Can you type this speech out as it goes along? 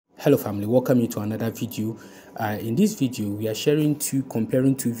Hello family, welcome you to another video. In this video we are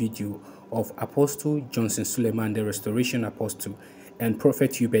comparing two videos of Apostle Johnson Suleman, the restoration apostle, and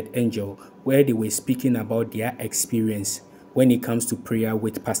Prophet Uebert Angel, where they were speaking about their experience when it comes to prayer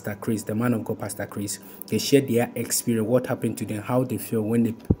with Pastor Chris, the man of God, Pastor Chris. They shared their experience, what happened to them, how they feel when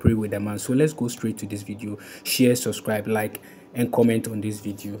they pray with the man. So let's go straight to this video. Share, subscribe, like, and comment on this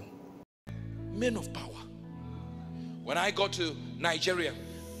video. Men of power. When I go to Nigeria,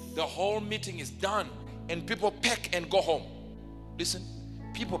 the whole meeting is done and people pack and go home. Listen,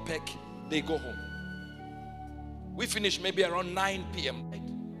 people pack, they go home. We finish maybe around 9 p.m. right?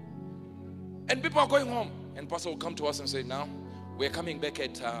 And people are going home. And pastor will come to us and say, now we're coming back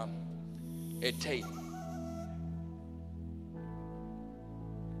at 10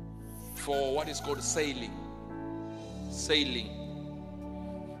 for what is called sailing.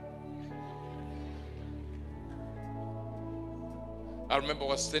 I remember I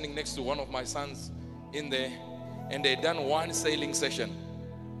was standing next to one of my sons in there, and they'd done one sailing session.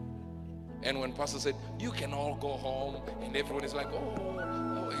 And when pastor said, you can all go home, and everyone is like,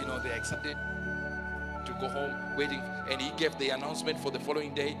 oh, you know, they're excited to go home, waiting. And he gave the announcement for the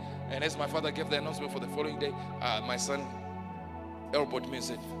following day. And as my father gave the announcement for the following day, my son elbowed me and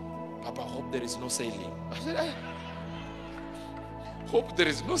said, Papa, hope there is no sailing. I said, hope there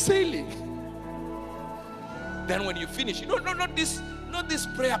is no sailing. Then when you finish, not these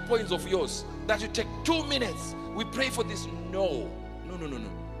prayer points of yours that you take 2 minutes. We pray for this. No.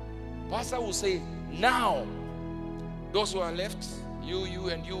 Pastor will say, now, those who are left, you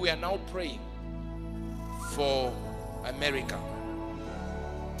and you, we are now praying for America.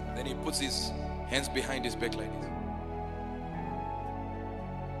 Then he puts his hands behind his back like this.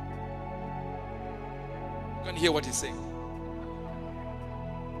 You can hear what he's saying.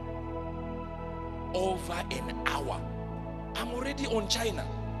 Over an hour. I'm already on China.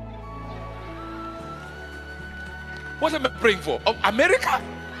 What am I praying for? America?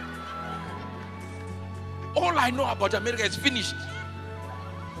 All I know about America is finished.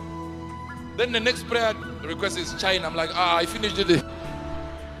 Then the next prayer request is China. I'm like, I finished it. The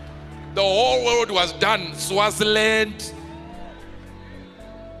whole world was done. Swaziland.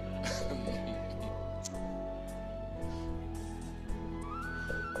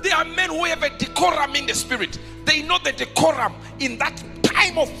 There are men who have a decorum in the spirit. They know the decorum in that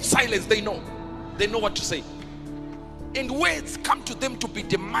time of silence. They know what to say. And words come to them to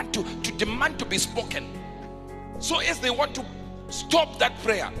demand to be spoken. So as they want to stop that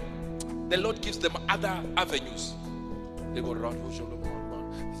prayer, the Lord gives them other avenues. They go around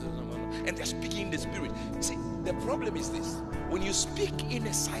and they're speaking in the spirit. See, the problem is this: when you speak in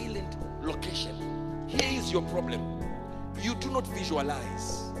a silent location, here is your problem. You do not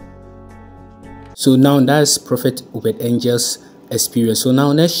visualize. So now that's Prophet Uebert Angel's experience. So now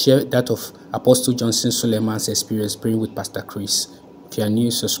let's share that of Apostle Johnson Suleman's experience praying with Pastor Chris. If you are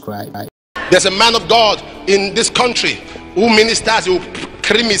new, subscribe. There's a man of God in this country who ministers, who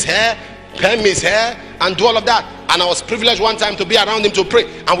cream his hair, perm his hair, and do all of that. And I was privileged one time to be around him to pray.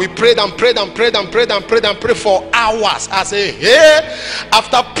 And we prayed and prayed for hours. I say, hey,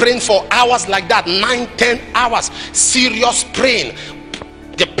 after praying for hours like that, 9-10 hours, serious praying.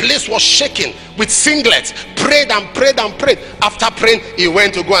 The place was shaking with singlets. Prayed. After praying, he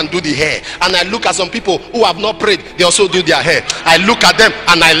went to go and do the hair. And I look at some people who have not prayed, they also do their hair. I look at them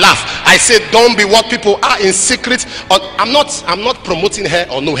and I laugh. I say, don't be what people are in secret. I'm not promoting hair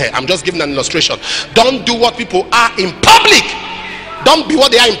or no hair. I'm just giving an illustration. Don't do what people are in public. Don't be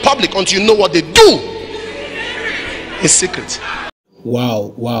what they are in public until you know what they do in secret.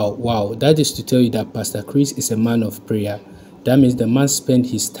 Wow. That is to tell you that Pastor Chris is a man of prayer. That means the man spent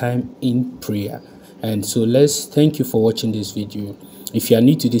his time in prayer. And so thank you for watching this video. If you are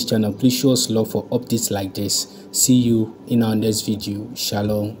new to this channel, please show us love for updates like this. See you in our next video.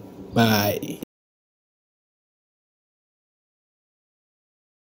 Shalom. Bye.